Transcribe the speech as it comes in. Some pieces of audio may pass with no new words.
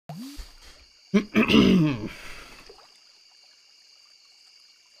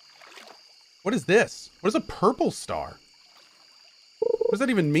What is this? What is a purple star? What does that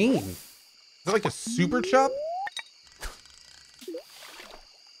even mean? Is that like a super chub?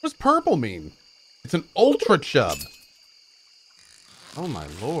 What does purple mean? It's an ultra chub. Oh my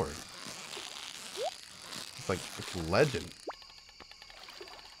lord. It's like, it's legend.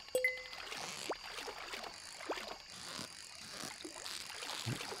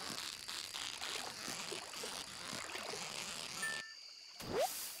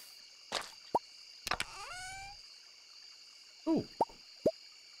 Ooh.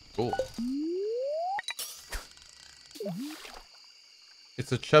 Cool. It's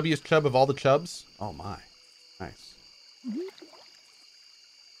the chubbiest chub of all the chubs. Oh my. Nice.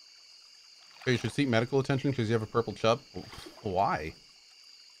 So you should seek medical attention because you have a purple chub? Why?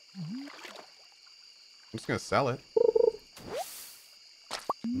 I'm just gonna sell it.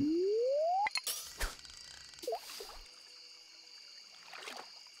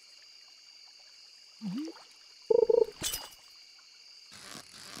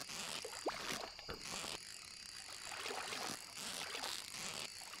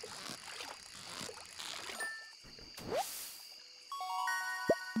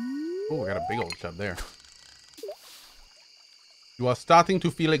 Oh, I got a big old chub there. You are starting to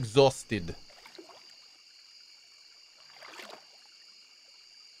feel exhausted.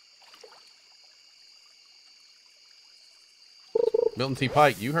 Milton T.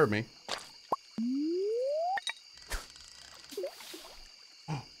 Pike, you heard me.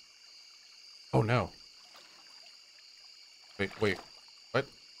 Oh no. Wait. What?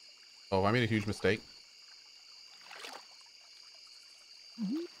 Oh, I made a huge mistake.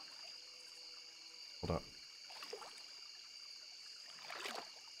 Hold up.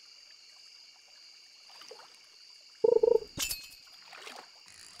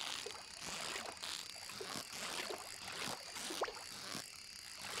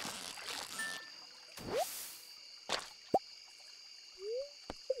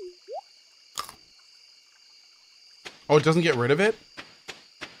 Oh, it doesn't get rid of it?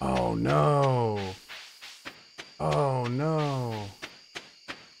 Oh no. Oh no.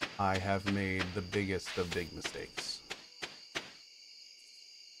 I have made the biggest of big mistakes.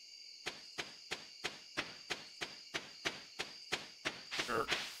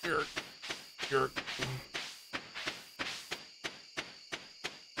 Jerk.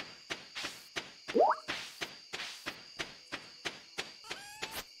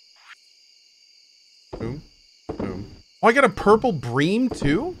 Boom. Boom. Oh, I got a purple bream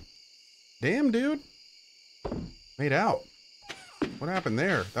too? Damn, dude. Made out. What happened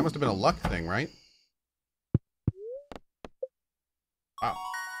there? That must have been a luck thing, right? Wow.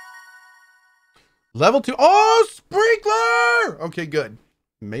 Level 2. Oh, sprinkler! Okay, good.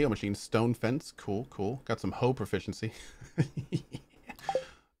 Mayo machine, stone fence. Cool, cool. Got some hoe proficiency.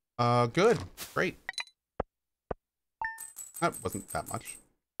 Good. Great. That wasn't that much.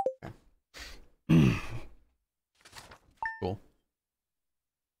 Okay. Cool.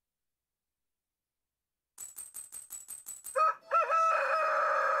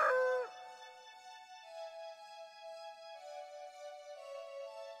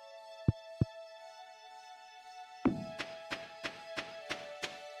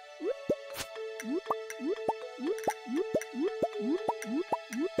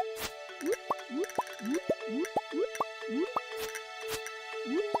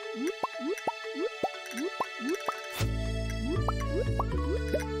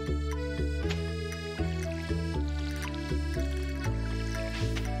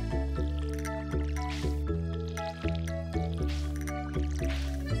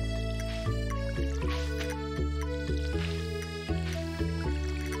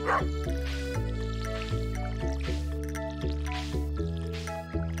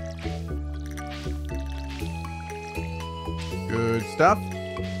 Good stuff.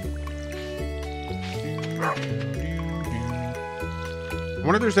 I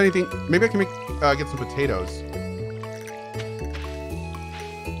wonder if there's anything. Maybe I can make get some potatoes.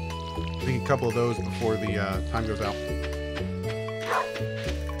 Make a couple of those before the time goes out.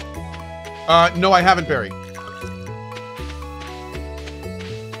 No, I haven't, Barry.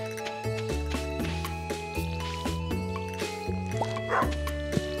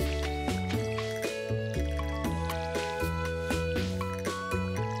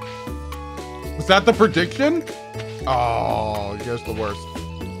 Was that the prediction? Oh, you guys are the worst.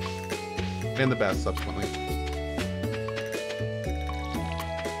 And the best, subsequently.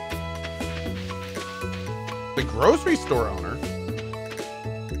 The grocery store owner?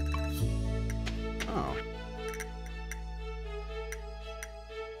 Oh.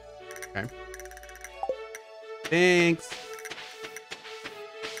 Okay. Thanks.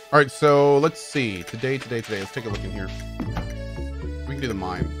 All right, so let's see. Today. Let's take a look in here. We can do the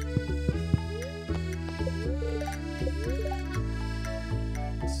mine.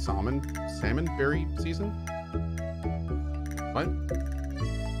 Salmon berry season? What?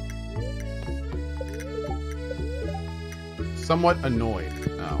 Somewhat annoyed.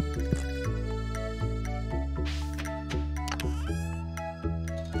 Oh.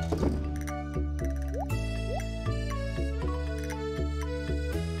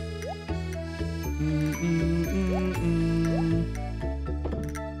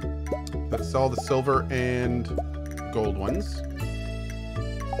 Let's sell the silver and gold ones.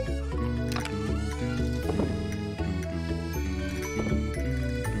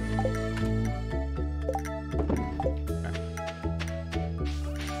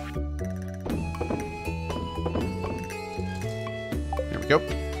 Yep.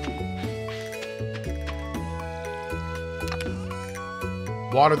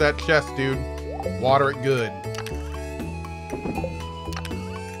 Water that chest, dude. Water it good.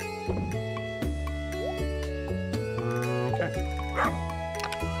 Okay.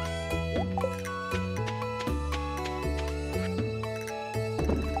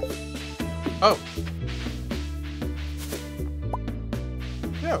 Oh.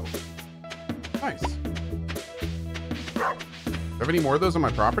 Yo. Nice. Have any more of those on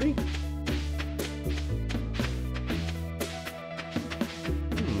my property?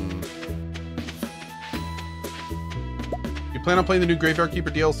 You plan on playing the new Graveyard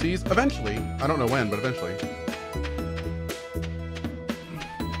Keeper DLCs? Eventually. I don't know when, but eventually.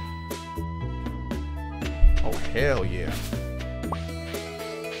 Oh, hell yeah.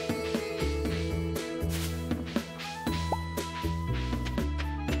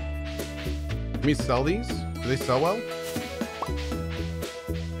 Can we sell these? Do they sell well?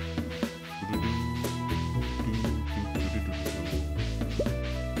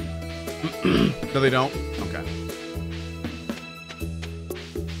 No, they don't? Okay.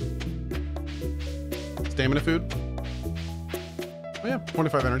 Stamina food? Oh yeah,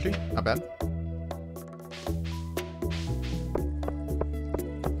 25 energy. Not bad.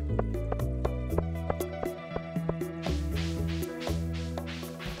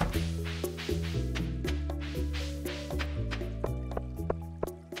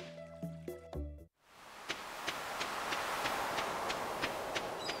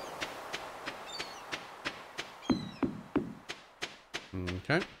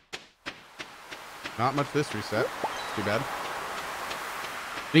 Okay. Not much this reset. Too bad.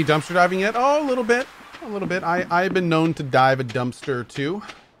 Any dumpster diving yet? Oh, a little bit. A little bit. I've been known to dive a dumpster too.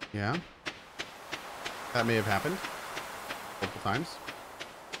 Yeah. That may have happened. Multiple times.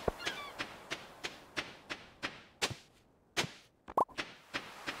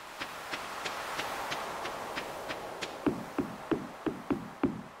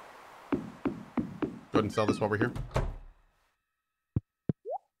 Go ahead and sell this while we're here.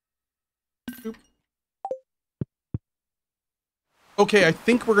 Okay, I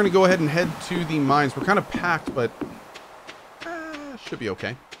think we're going to go ahead and head to the mines. We're kind of packed, but should be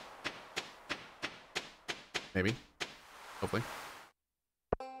okay. Maybe. Hopefully.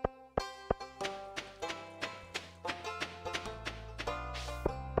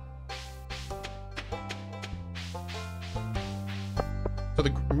 So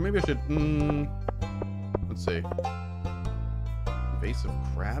maybe I should... let's see. Invasive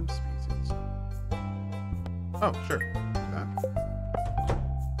crab species. Oh, sure. That.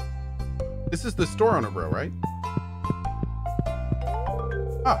 This is the store owner, bro, right?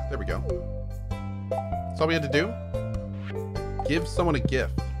 Ah, there we go. That's all we had to do. Give someone a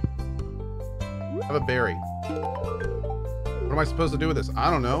gift. Have a berry. What am I supposed to do with this? I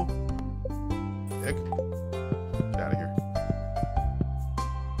don't know. Dick. Get out of here.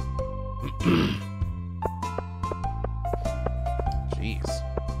 Jeez.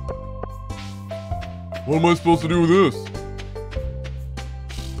 What am I supposed to do with this?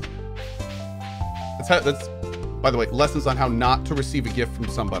 That's, by the way, lessons on how not to receive a gift from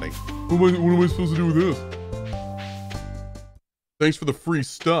somebody. What am I supposed to do with this? Thanks for the free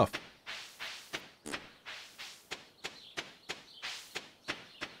stuff.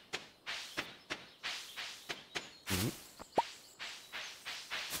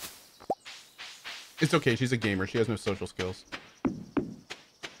 It's okay, she's a gamer. She has no social skills.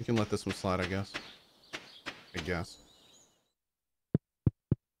 We can let this one slide, I guess.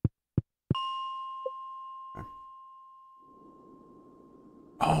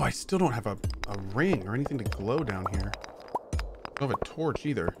 Oh, I still don't have a ring or anything to glow down here. I don't have a torch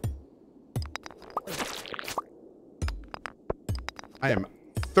either. I am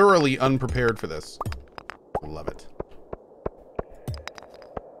thoroughly unprepared for this. Love it.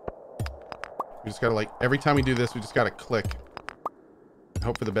 We just gotta, like, every time we do this, we just gotta click.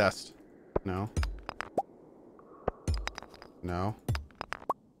 Hope for the best. No. No.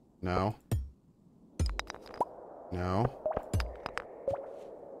 No. No.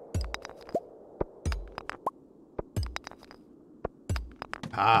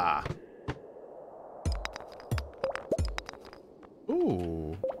 Ah.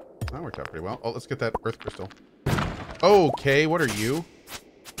 Ooh. That worked out pretty well. Oh, let's get that earth crystal. Okay, what are you?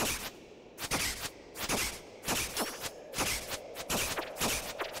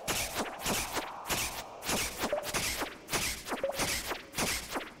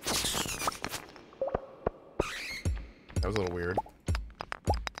 That was a little weird.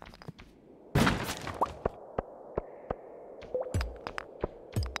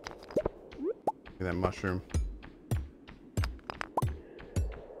 Look at that mushroom.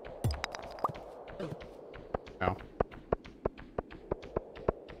 Ow.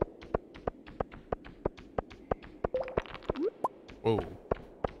 Whoa.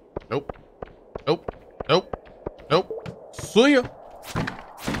 Nope. Nope. Nope. Nope. See ya.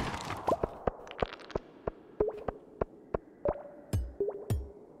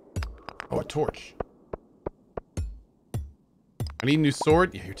 Oh, a torch. I need a new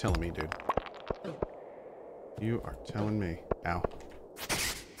sword? Yeah, you're telling me, dude. You are telling me. Ow.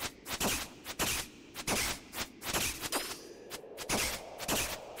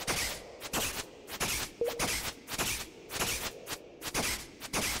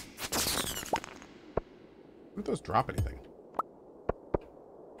 Don't those drop anything?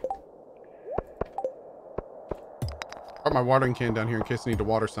 Got my watering can down here in case I need to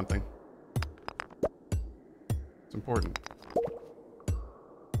water something. It's important.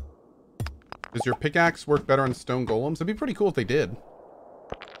 Does your pickaxe work better on stone golems? It'd be pretty cool if they did.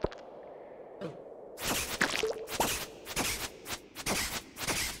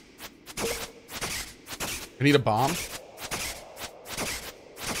 I need a bomb.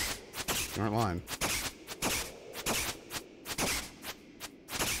 You aren't lying.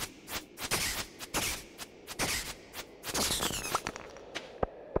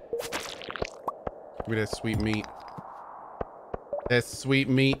 Give me that sweet meat. That sweet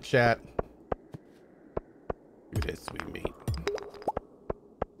meat, chat. Give me that sweet meat.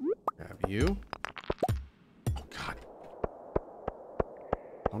 Grab you. Oh, God.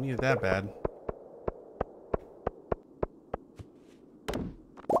 Don't need it that bad.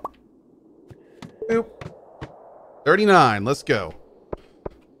 Boop. 39. Let's go.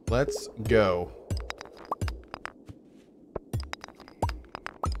 Let's go.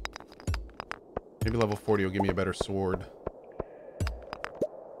 Maybe level 40 will give me a better sword.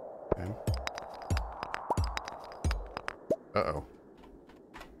 Okay. Uh-oh.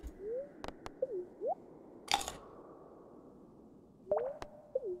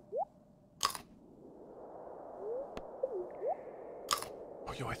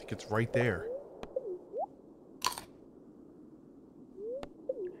 Oh, yo, I think it's right there.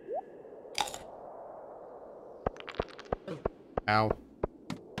 Ow.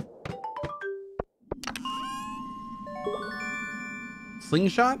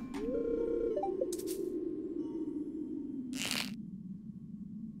 Slingshot?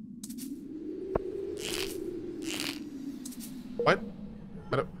 What?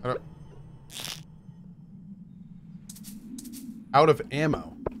 Out of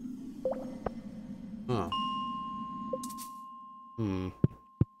ammo. Huh. Hmm.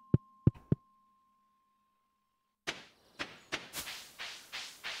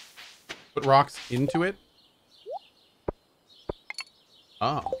 Put rocks into it?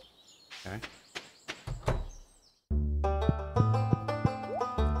 Oh. Okay.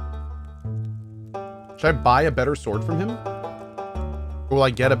 Should I buy a better sword from him? Or will I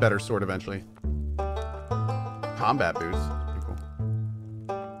get a better sword eventually? Combat boost. Pretty cool.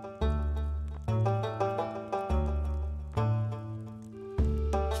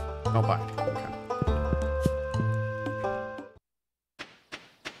 I'll buy. Okay.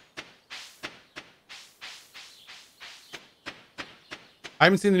 I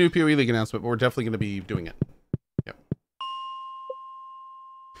haven't seen the new PoE League announcement, but we're definitely going to be doing it. Yep.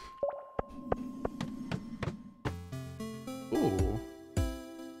 Ooh.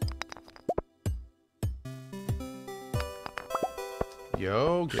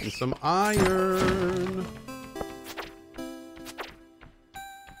 Yo, getting some iron.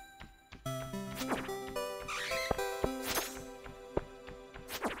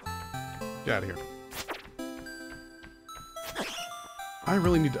 Get out of here. I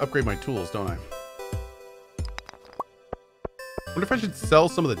really need to upgrade my tools, don't I? Wonder if I should sell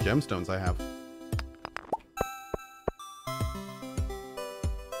some of the gemstones I have.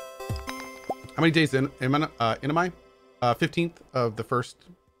 How many days in am I? 15th of the first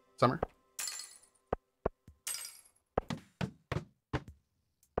summer.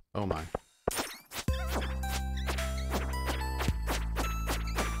 Oh my.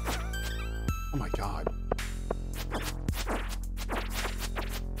 Oh my god.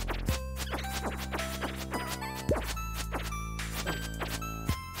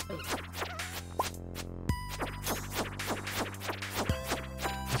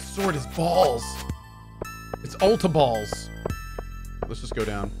 The sword is balls. It's ultra balls. Let's just go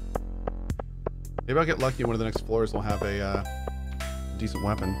down. Maybe I'll get lucky and one of the next floors will have a decent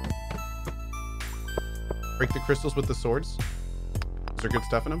weapon. Break the crystals with the swords. Is there good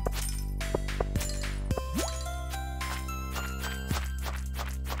stuff in them?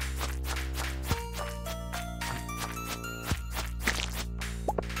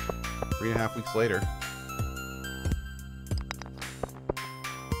 Three and a half weeks later.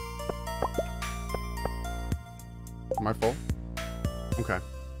 Am I full? Okay.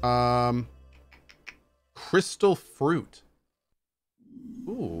 Crystal fruit.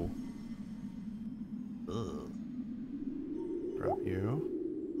 Ooh. Ugh. Drop you.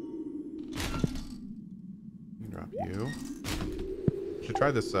 Drop you. Should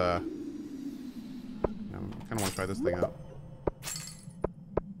try this, I kind of want to try this thing out.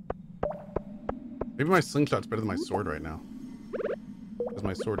 Maybe my slingshot's better than my sword right now. Because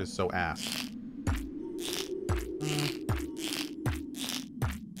my sword is so ass.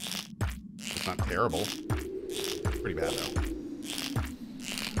 It's not terrible. Pretty bad, though.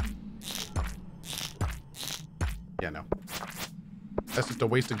 Yeah, no. That's just a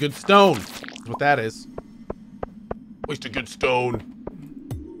waste of good stone. That's what that is. Waste of good stone.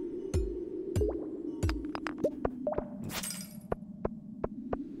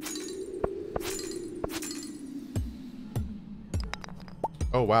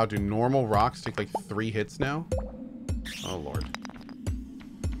 Oh, wow. Do normal rocks take like 3 hits now? Oh, Lord.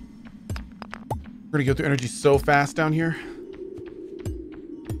 We're gonna go through energy so fast down here.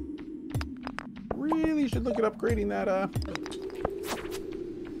 Really should look at upgrading that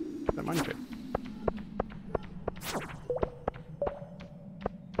mining pit.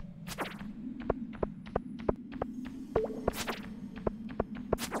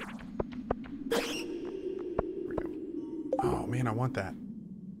 There we go. Oh, man, I want that.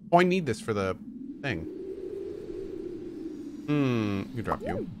 Oh, I need this for the thing. You drop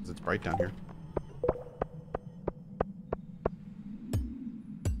you, because it's bright down here.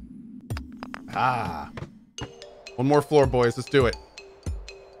 Ah. One more floor, boys. Let's do it.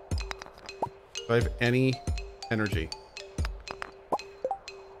 Do I have any energy?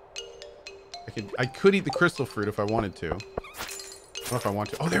 I could eat the crystal fruit if I wanted to. I don't know if I want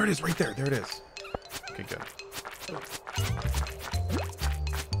to. Oh, there it is, right there. There it is. Okay, good.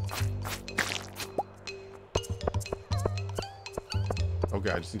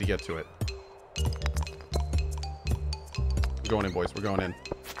 Okay, I just need to get to it. We're going in, boys. We're going in.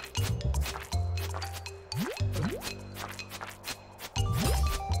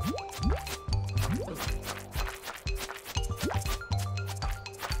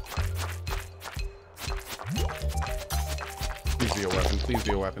 Please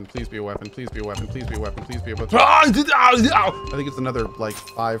be a weapon. Please be a weapon. Please be a weapon. Please be a weapon. Please be a weapon. Please be a weapon. I think it's another, like,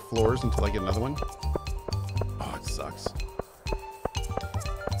 5 floors until I get another one. Oh, it sucks.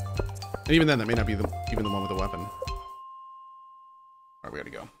 And even then, that may not be even the one with the weapon. All right, we gotta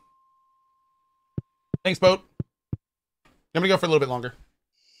go. Thanks, boat. I'm gonna go for a little bit longer.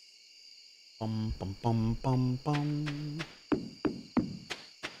 Bum, bum, bum, bum, bum.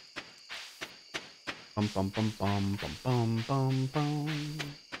 Bum, bum, bum, bum, bum, bum, bum, bum.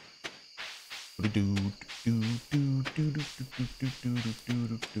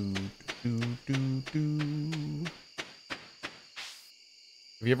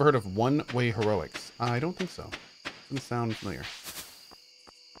 Have you ever heard of one-way heroics? I don't think so. Doesn't sound familiar.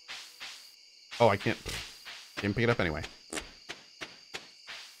 Oh, I can't pick it up anyway.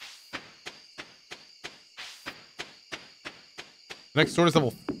 Next sword is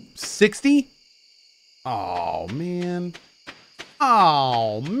level 60? Oh, man.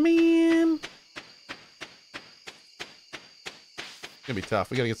 Oh, man. It's gonna be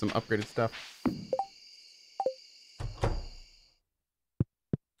tough. We gotta get some upgraded stuff.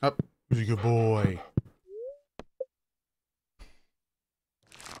 Up. Who's a good boy?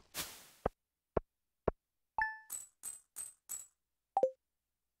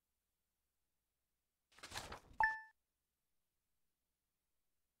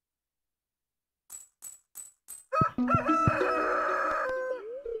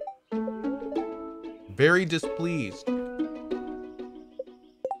 Very displeased.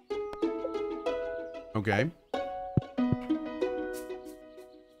 Okay.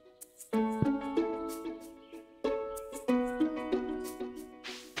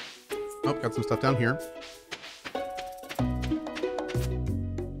 Oh, got some stuff down here.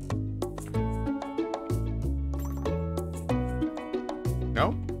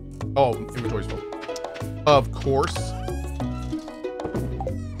 No? Oh, inventory's full. Of course.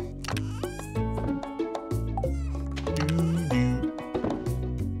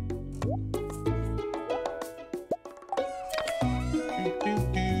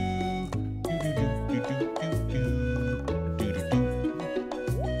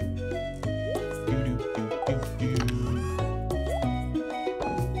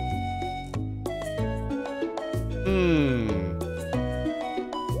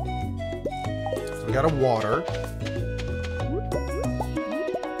 Got a water.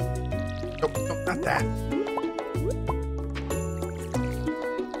 Nope, nope, not that.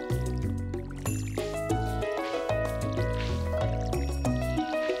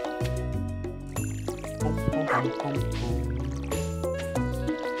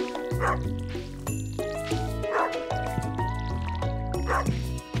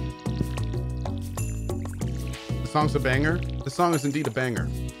 The song's a banger. The song is indeed a banger.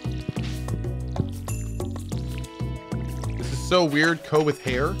 So weird, Cohh with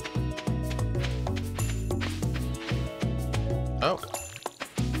hair. Oh.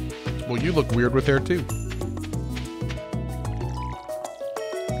 Well, you look weird with hair too.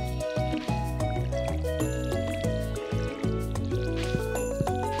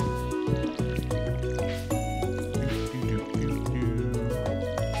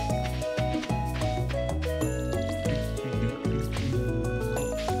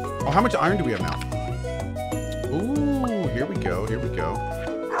 Oh, how much iron do we have now? Ooh, here we go, here we go.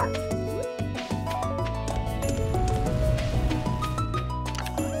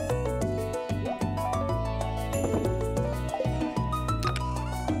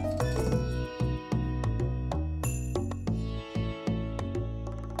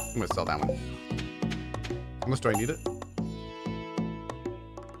 I'm gonna sell that one. How much do I need it?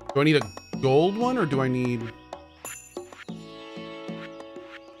 Do I need a gold one or do I need...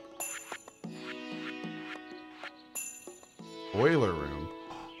 Boiler room.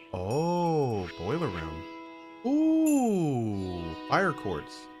 Oh, boiler room. Ooh, fire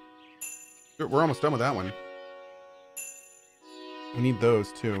quartz. We're almost done with that one. We need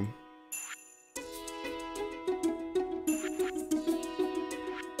those too.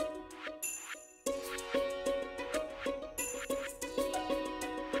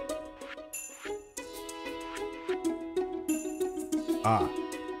 Ah.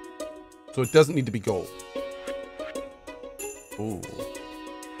 So it doesn't need to be gold. Ooh.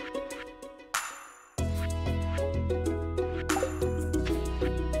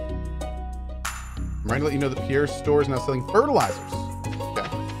 I'm trying to let you know that Pierre's store is now selling fertilizers. Okay. I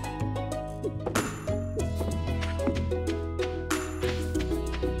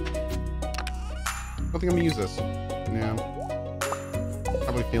don't think I'm gonna use this. Yeah.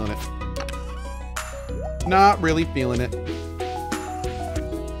 Not really feeling it. Not really feeling it.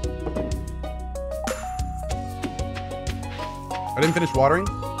 I didn't finish watering?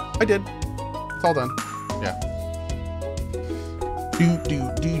 I did. It's all done. Yeah. Do.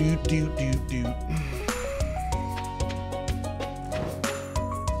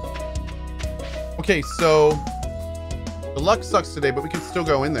 Okay, so the luck sucks today, but we can still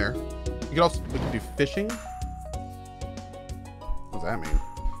go in there. We could do fishing. What does that mean?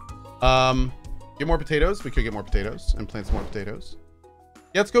 Get more potatoes. We could get more potatoes and plant some more potatoes.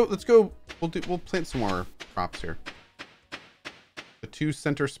 Yeah, let's go. We'll plant some more crops here. The 2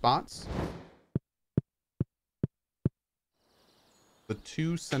 center spots. The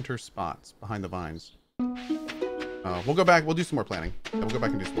 2 center spots behind the vines. We'll go back. We'll do some more planting. Yeah, we'll go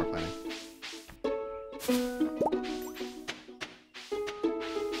back and do some more planting.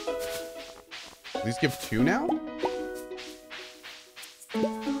 These give 2 now?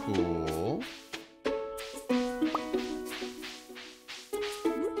 Cool.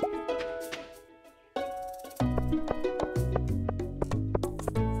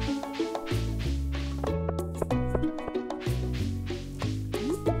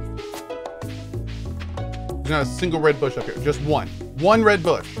 There's not a single red bush up here. Just one. One red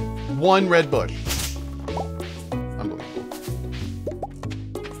bush. One red bush. Unbelievable.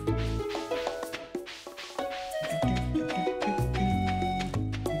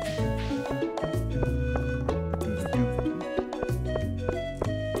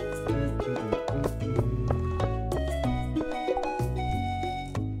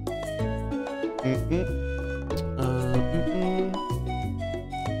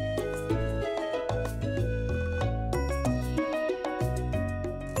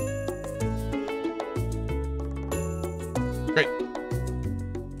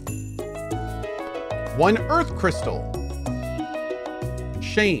 1 earth crystal.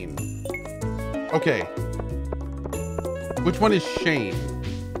 Shane. Okay. Which one is Shane?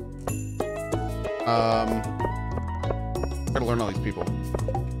 Gotta learn all these people.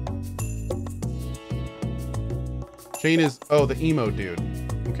 Shane is, oh, the emo dude.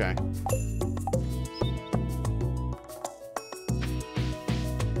 Okay.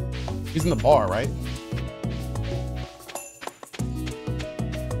 He's in the bar, right?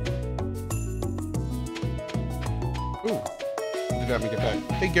 Ooh. Did have me get back.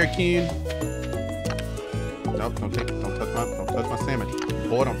 Hey, Garrett. Nope, don't touch my sandwich.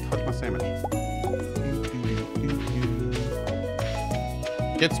 Boy, don't touch my sandwich.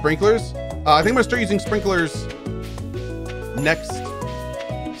 Get sprinklers? I think I'm gonna start using sprinklers next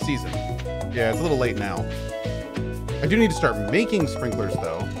season. Yeah, it's a little late now. I do need to start making sprinklers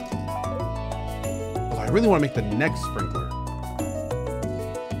though. I really want to make the next sprinkler.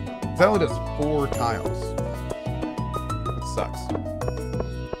 That only does 4 tiles. That sucks.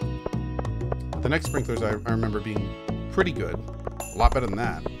 But the next sprinklers I remember being pretty good. A lot better than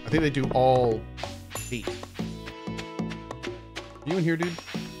that. I think they do all 8. You in here, dude?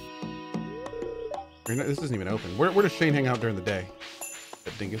 This isn't even open. Where does Shane hang out during the day?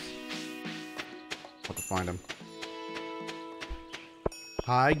 That dingus. I'll have to find him.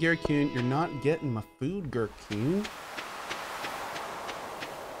 Hi, Garrett. You're not getting my food, Garrett.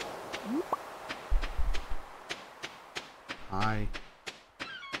 Hi.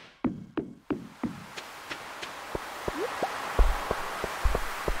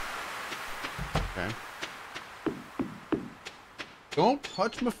 Okay. Don't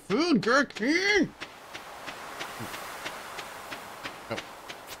touch my food, Garrett.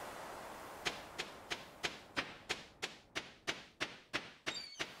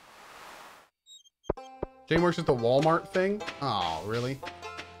 Shane works at the Walmart thing? Oh, really?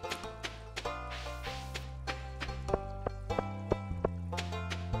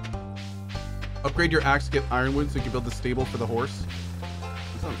 Upgrade your axe to get ironwood so you can build the stable for the horse.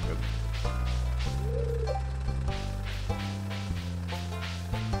 That sounds good.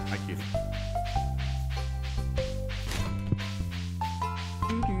 Hi, cutie.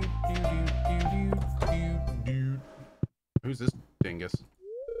 Who's this dingus?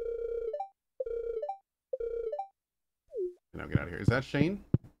 No, get out of here. Is that Shane?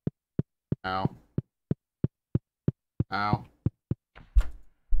 Ow. Ow.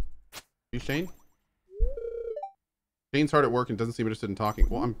 You Shane? Shane's hard at work and doesn't seem interested in talking.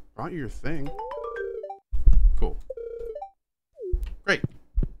 Well, I brought you your thing. Cool. Great.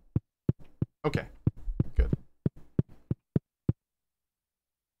 Okay. Good.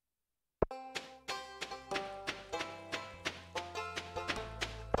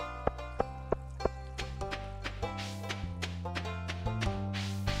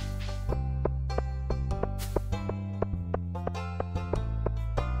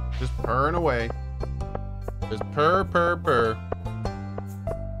 Just purring away. Just purr, purr, purr.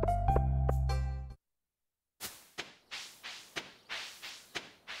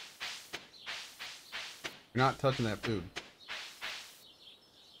 You're not touching that food.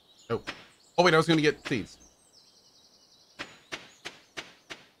 Oh. Oh, wait, I was going to get seeds.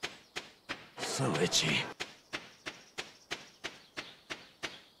 So itchy.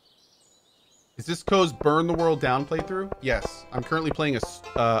 Is this Cohh's Burn the World Down playthrough? Yes. I'm currently playing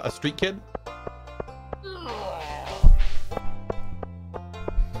a street kid.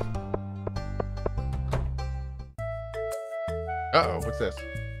 Uh-oh, what's this?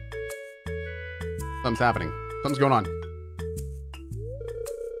 Something's happening. Something's going on.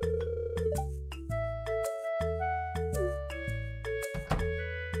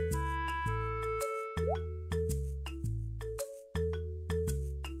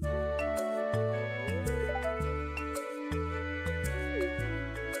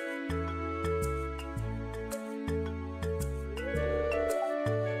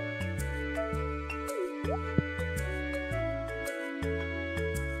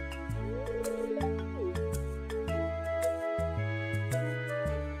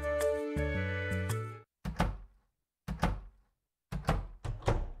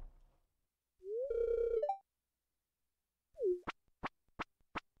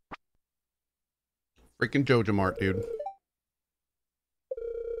 Freaking Jojo Mart, dude.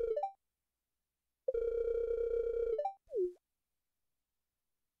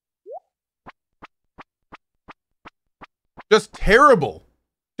 Just terrible.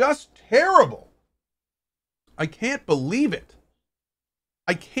 Just terrible. I can't believe it.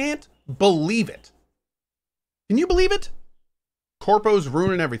 I can't believe it. Can you believe it? Corpo's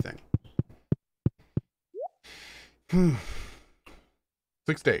ruining everything.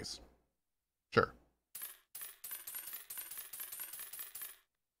 6 days. Sure.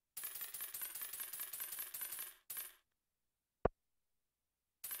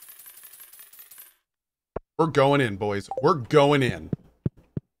 We're going in, boys. We're going in.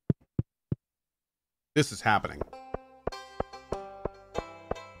 This is happening.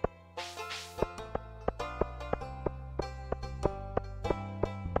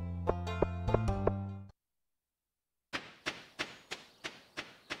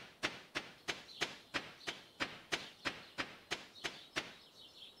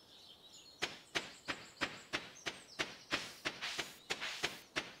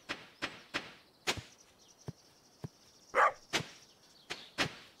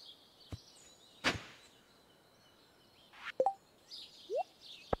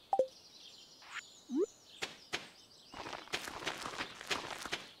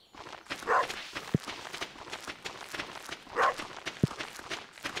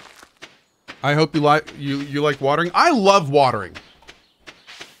 I hope you like you like watering. I love watering.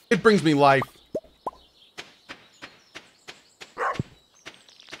 It brings me life.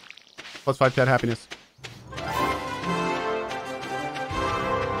 +5 cat happiness.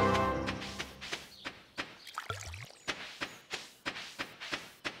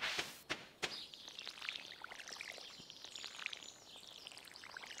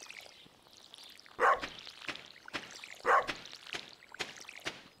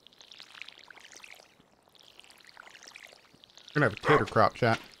 We're gonna have a tater crop,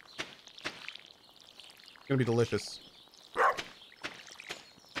 chat. It's gonna be delicious.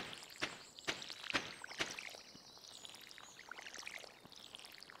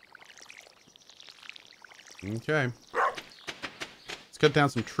 Okay. Let's cut down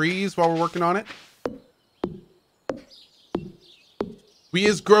some trees while we're working on it. We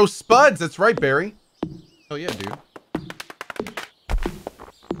is grow spuds. That's right, Barry. Oh yeah, dude.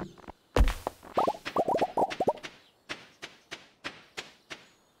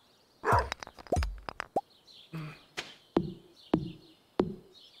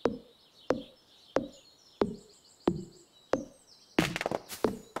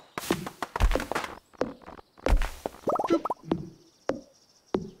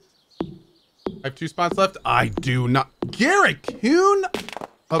 I have 2 spots left. I do not. Garrett Kuhn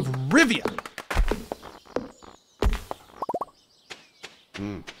of Rivia.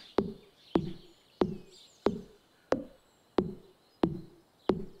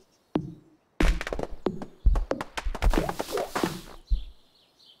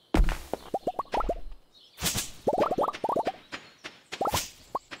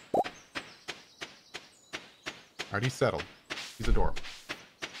 Already settled. He's adorable.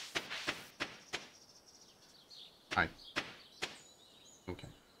 Hi. Okay,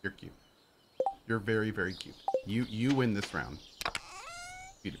 you're cute. You're very, very cute. You win this round.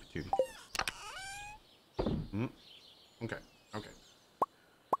 Cutie patootie. Okay. Okay.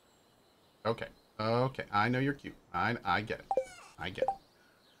 Okay. Okay. I know you're cute. I get it. I get it.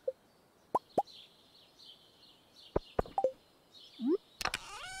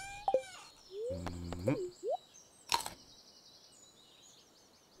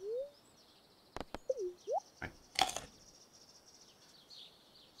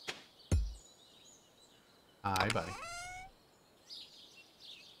 Hi, buddy.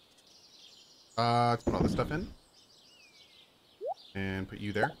 Let's put all this stuff in. And put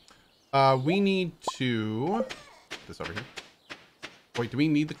you there. We need to... Put this over here. Wait, do we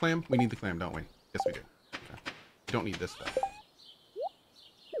need the clam? We need the clam, don't we? Yes, we do. Okay. We don't need this stuff.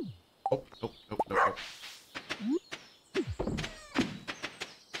 Oh, oh, oh, oh, oh.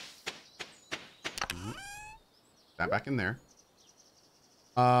 That back in there.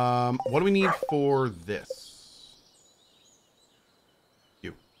 What do we need for this?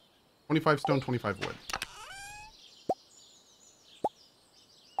 25 stone, 25 wood.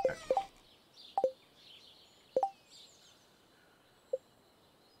 Okay.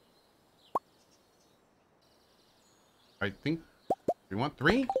 I think we want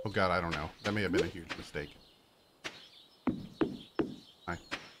 3? Oh god, I don't know. That may have been a huge mistake. Hi.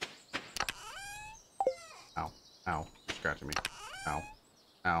 Ow. Ow. You're scratching me. Ow.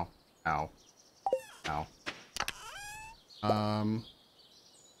 Ow. Ow. Ow.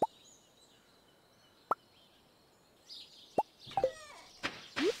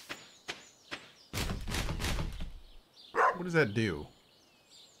 What does that do?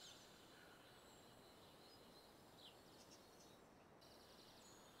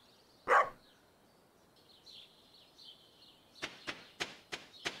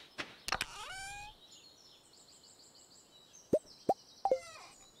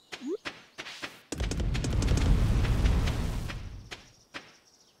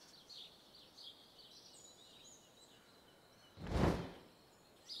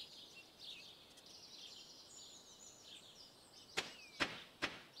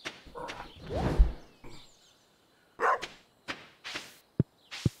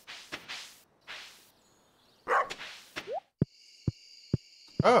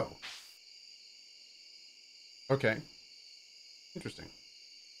 Oh. Okay. Interesting.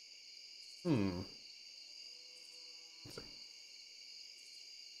 Let's see.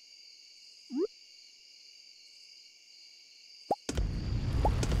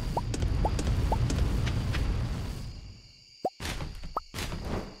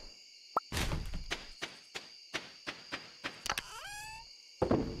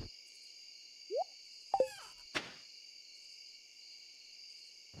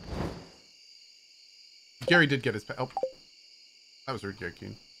 Gary did get his pet. Oh, that was rude, Gary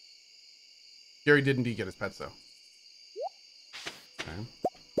Kuhn. Gary did indeed get his pets, though. Okay.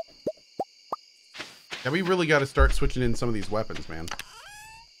 Yeah, we really got to start switching in some of these weapons, man.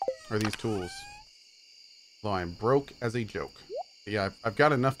 Or these tools. Though I'm broke as a joke. But yeah, I've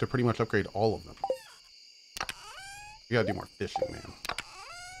got enough to pretty much upgrade all of them. We gotta do more fishing, man.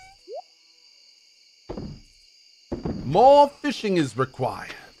 More fishing is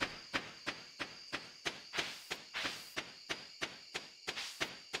required.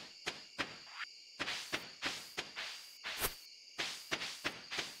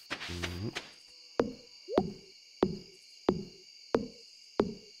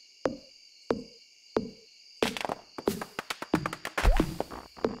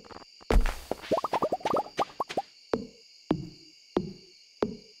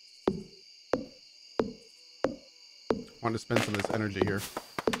 Want to spend some of this energy here.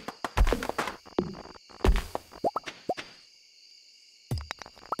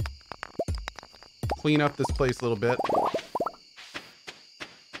 Clean up this place a little bit.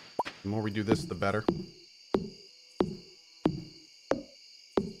 The more we do this, the better.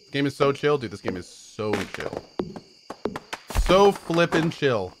 This game is so chill. Dude, this game is so chill. So flippin'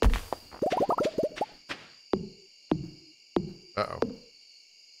 chill. Uh-oh.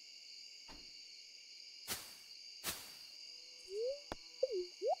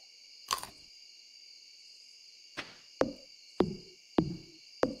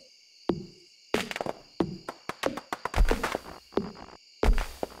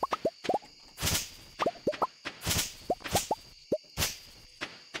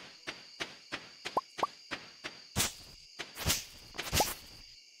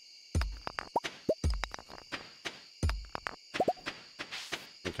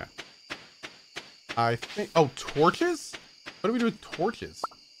 Okay. I think... Oh, torches? What do we do with torches?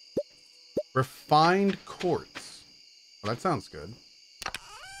 Refined quartz. Well, that sounds good.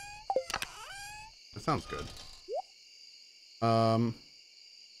 That sounds good.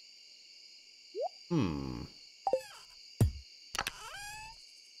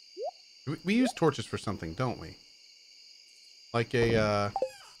 We use torches for something, don't we? Like a,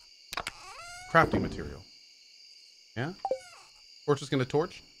 crafting material. Yeah? Torch is gonna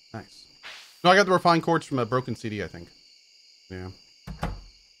torch? Nice. No, I got the refined quartz from a broken CD, I think. Yeah. Go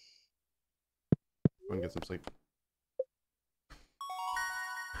and get some sleep.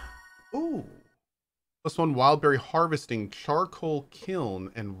 Ooh. +1 wildberry harvesting, charcoal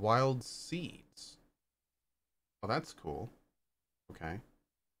kiln, and wild seeds. Oh, that's cool. Okay.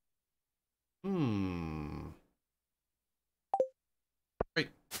 Great.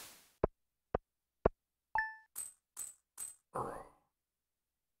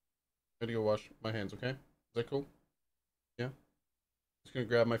 Ready to go wash my hands, okay? Is that cool? Yeah? Just gonna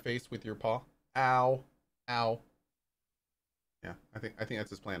grab my face with your paw. Ow. Ow. Yeah, I think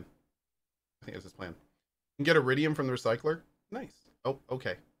that's his plan. I think that's his plan. You can get iridium from the recycler. Nice. Oh,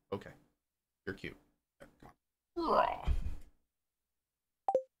 okay. Okay. You're cute.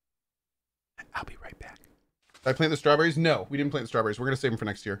 I'll be right back. Did I plant the strawberries? No, we didn't plant the strawberries. We're gonna save them for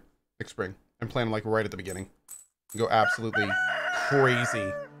next year. Next spring. And plant them like right at the beginning. Go absolutely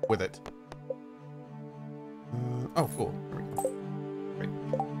crazy with it. Oh, cool. There we go. Wait,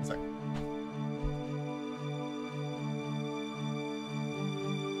 one second.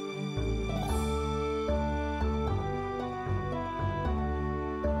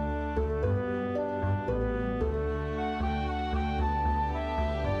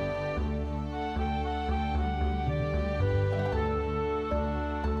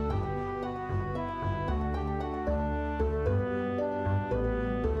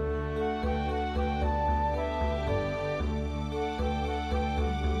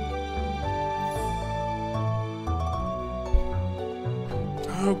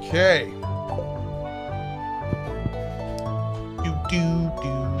 Okay.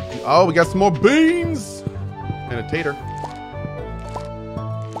 Oh, we got some more beans and a tater.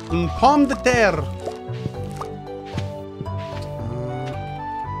 Un pomme de terre.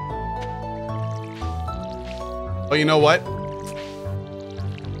 Oh, you know what?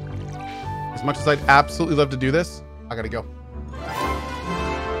 As much as I'd absolutely love to do this, I gotta go.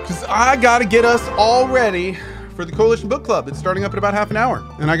 Because I got to get us all ready for the Coalition Book Club. It's starting up in about half an hour.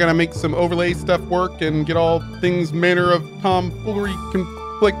 And I got to make some overlay stuff work and get all things manner of tomfoolery,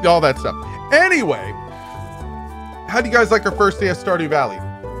 conflict, all that stuff. Anyway, how do you guys like our first day at Stardew Valley?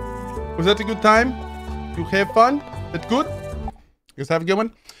 Was that a good time? You have fun? That's good? You guys have a good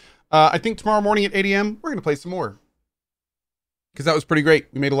one? I think tomorrow morning at 8 a.m., we're going to play some more. Because that was pretty great.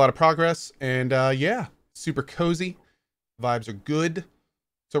 We made a lot of progress. And yeah, super cozy. Vibes are good.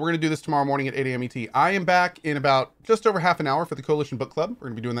 So we're going to do this tomorrow morning at 8 a.m. ET. I am back in about just over half an hour for the Coalition Book Club. We're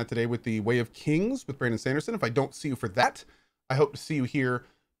going to be doing that today with the Way of Kings with Brandon Sanderson. If I don't see you for that, I hope to see you here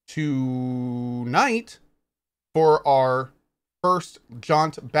tonight for our first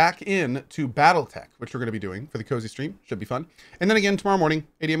jaunt back in to Battletech, which we're going to be doing for the cozy stream. Should be fun. And then again tomorrow morning,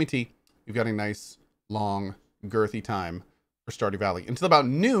 8 a.m. ET, we've got a nice, long, girthy time for Stardew Valley until about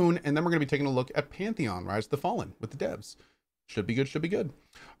noon, and then we're going to be taking a look at Pantheon, Rise of the Fallen with the devs. Should be good, should be good.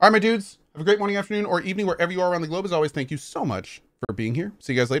 All right, my dudes, have a great morning, afternoon, or evening, wherever you are around the globe. As always, thank you so much for being here.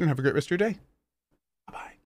 See you guys later, and have a great rest of your day. Bye-bye.